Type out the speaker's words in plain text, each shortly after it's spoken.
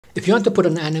If you want to put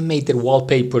an animated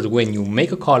wallpaper when you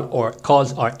make a call or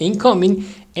calls are incoming,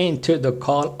 enter the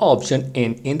call option,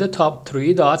 and in the top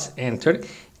three dots enter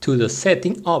to the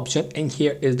setting option, and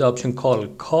here is the option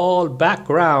called call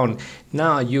background.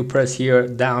 Now you press here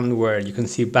down where you can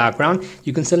see background.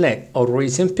 You can select a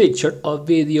recent picture or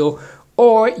video,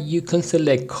 or you can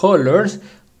select colors,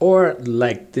 or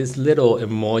like this little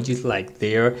emojis like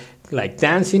there like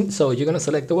dancing. So you're gonna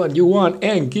select the one you want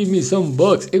and give me some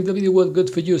bucks. If the video was good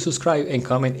for you, subscribe and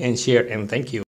comment and share, and thank you.